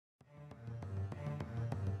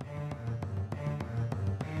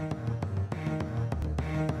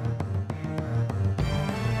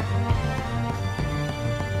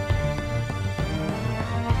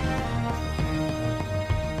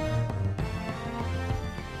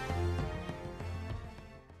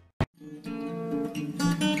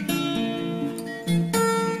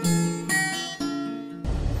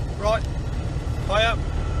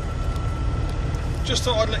just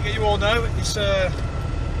thought I'd let you all know it's the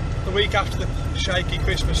week after the shaky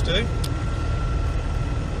Christmas do.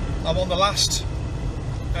 I'm on the last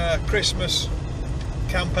Christmas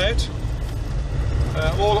camp out.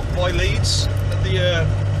 I'm all up by Leeds at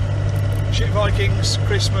the Shit Vikings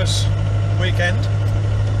Christmas weekend.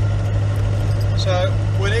 So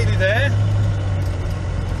we're nearly there.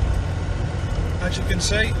 As you can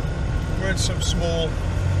see, we're in some small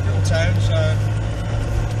little town. So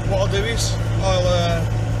what I'll do is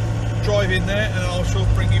I'll drive in there and I shall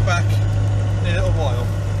bring you back in a little while.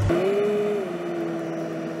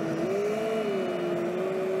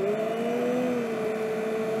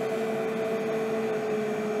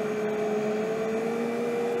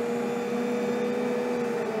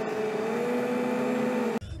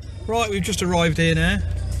 Right, we've just arrived here now.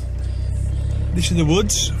 This is the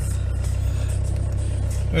woods.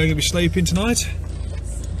 We're going to be sleeping tonight.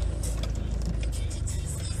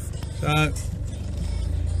 So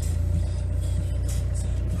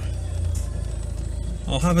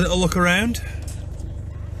I'll have a little look around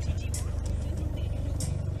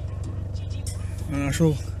and I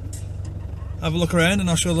shall have a look around and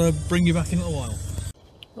I shall bring you back in a little while.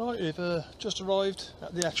 Right, we've just arrived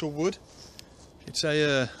at the actual wood. It's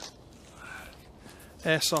a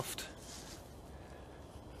airsoft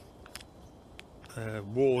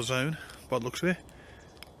war zone by the looks of it.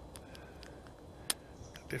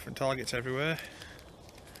 Different targets everywhere.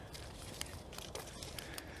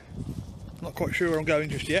 Not quite sure where I'm going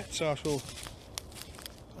just yet, so I shall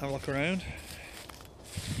have a look around.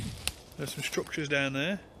 There's some structures down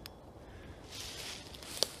there.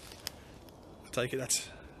 I take it that's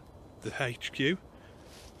the HQ.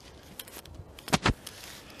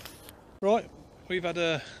 Right, we've had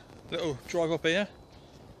a little drive up here.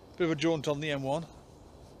 Bit of a jaunt on the M1.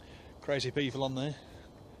 Crazy people on there,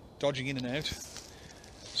 dodging in and out.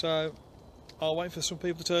 So I'll wait for some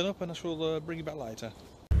people to turn up and I shall bring you back later.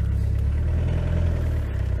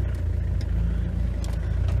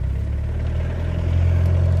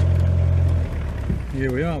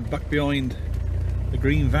 Here we are, back behind the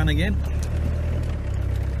green van again.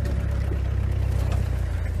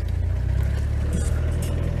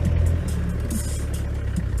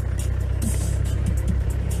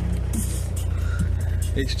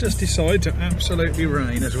 It's just decided to absolutely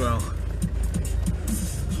rain as well.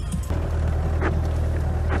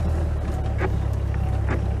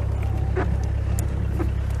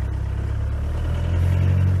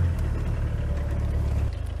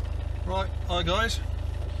 Right, hi guys.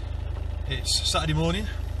 It's Saturday morning.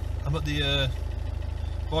 I'm at the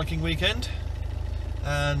Viking weekend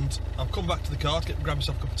and I've come back to the car to grab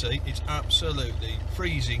myself a cup of tea. It's absolutely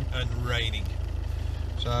freezing and raining.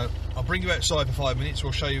 So I'll bring you outside for 5 minutes,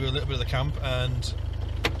 we'll show you a little bit of the camp and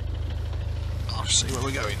I'll see where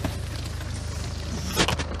we're going.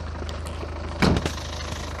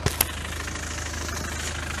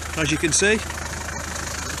 As you can see,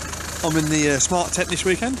 I'm in the smart tent this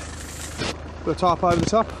weekend. Put a tarp over the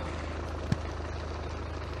top.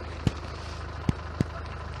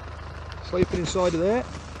 Sleeping inside of there.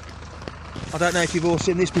 I don't know if you've all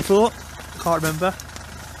seen this before, can't remember,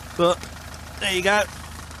 but there you go.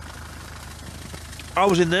 I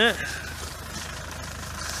was in there.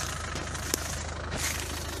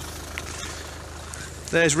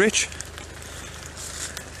 There's Rich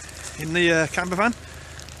in the camper van,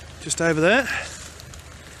 just over there.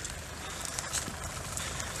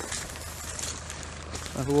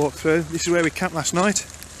 Have a walk through. This is where we camped last night.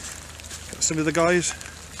 Got some of the guys.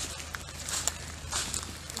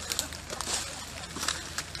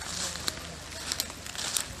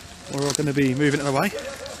 We're all going to be moving it away.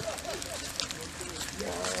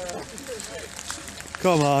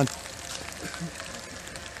 Come on.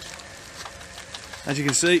 As you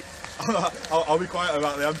can see, I'll be quiet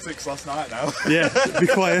about the M6 last night now. Yeah, be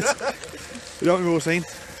quiet. You know what we've all seen.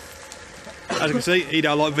 As you can see, he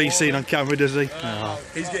don't like VCing on camera, does he? Oh.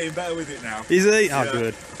 He's getting better with it now. Is he? Oh, yeah.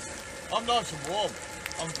 Good. I'm nice and warm.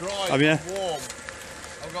 I'm dry and warm.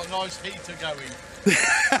 I've got a nice heater going.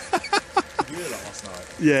 You hear that last night?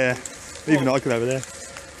 Yeah, even I could over there.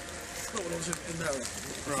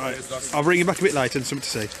 Right, I'll bring you back a bit later and something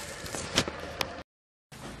to see.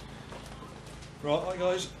 Right, hi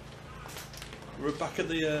guys. We're back at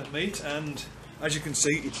the meet, and as you can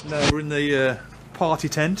see, it's now we're in the party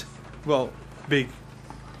tent. Well, big,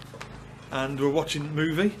 and we're watching a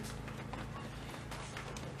movie.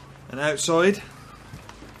 And outside,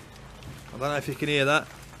 I don't know if you can hear that,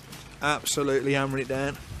 absolutely hammering it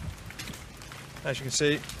down. As you can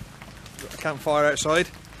see, got a campfire outside.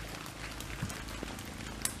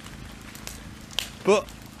 But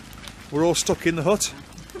we're all stuck in the hut.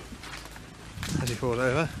 before's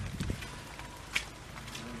over.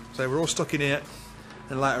 So we're all stuck in here,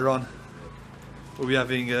 and later on we'll be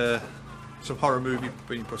having some horror movie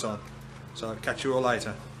being put on. So I'll catch you all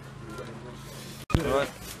later.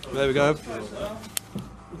 Alright, there we go.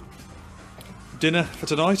 Dinner for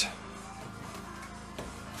tonight.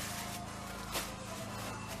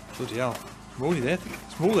 Bloody hell. More there.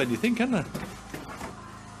 It's more than you think, isn't there?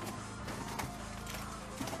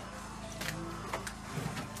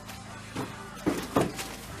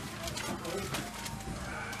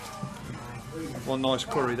 One nice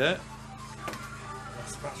curry there.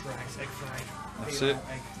 That's it.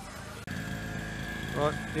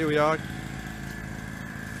 Right, here we are.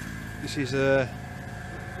 This is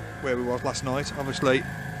where we was last night. Obviously,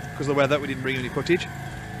 because of the weather, we didn't bring any footage.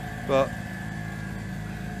 But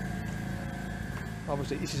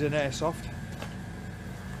obviously, this is an airsoft.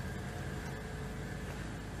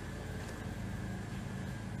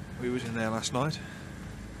 We was in there last night.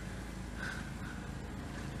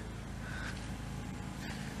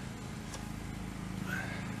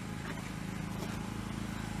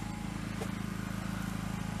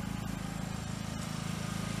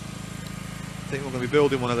 I think we're going to be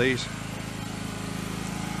building one of these.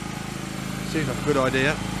 Seems like a good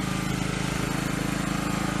idea.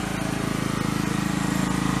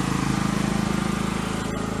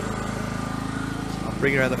 I'll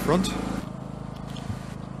bring it around the front.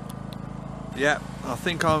 Yeah, I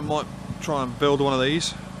think I might try and build one of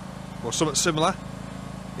these, or something similar.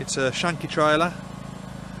 It's a shanky trailer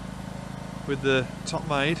with the top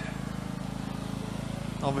made.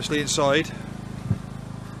 Obviously inside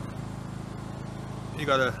you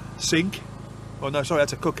got a sink. Oh no, sorry,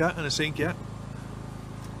 that's a cooker and a sink, yeah.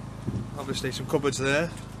 Obviously some cupboards there.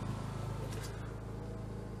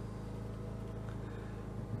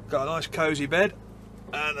 Got a nice cosy bed,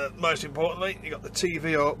 and most importantly, you got the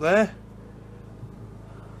TV up there.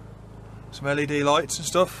 Some LED lights and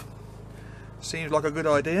stuff. Seems like a good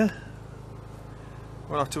idea.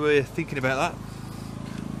 We'll have to be thinking about that.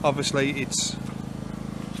 Obviously, it's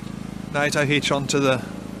NATO hitch onto the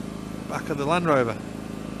back of the Land Rover.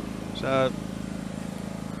 So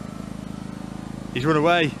he's run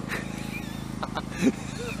away.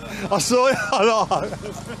 I saw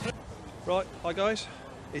it. Right, hi guys.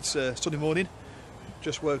 It's Sunday morning.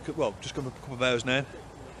 Just woke up. Well, just come up a couple of hours now.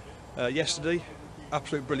 Yesterday,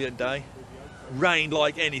 absolute brilliant day. Rained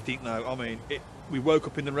like anything though. I mean, we woke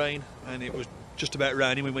up in the rain and it was just about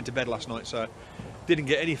raining. We went to bed last night, so didn't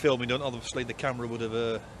get any filming done. Obviously, the camera would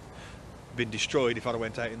have been destroyed if I'd have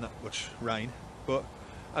went out in that much rain. But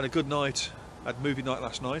had a good night. Had movie night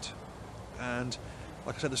last night, and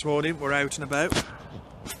like I said this morning, we're out and about.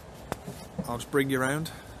 I'll just bring you around.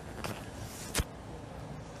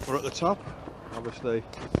 We're at the top. Obviously,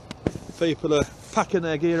 people are packing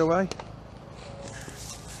their gear away.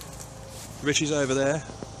 Richie's over there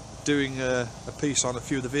doing a piece on a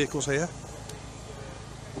few of the vehicles here.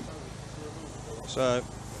 So,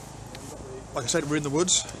 like I said, we're in the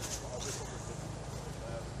woods.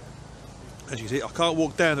 As you can see, I can't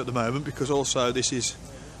walk down at the moment because also they're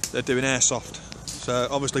doing airsoft. So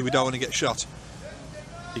obviously we don't want to get shot.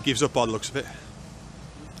 He gives up by the looks of it.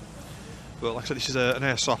 But like I said, this is an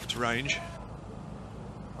airsoft range.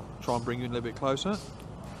 I'll try and bring you in a little bit closer.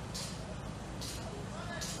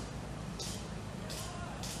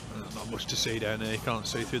 There's not much to see down there, you can't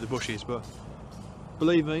see through the bushes, but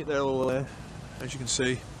believe me, they're all there. As you can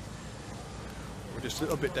see, we're just a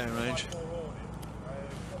little bit downrange.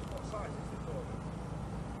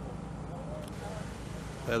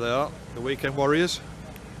 There they are, the weekend warriors.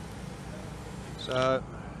 So,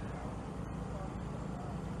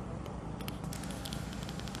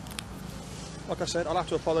 like I said, I'll have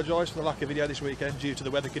to apologise for the lack of video this weekend due to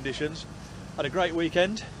the weather conditions. Had a great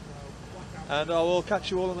weekend, and I will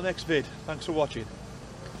catch you all on the next vid. Thanks for watching.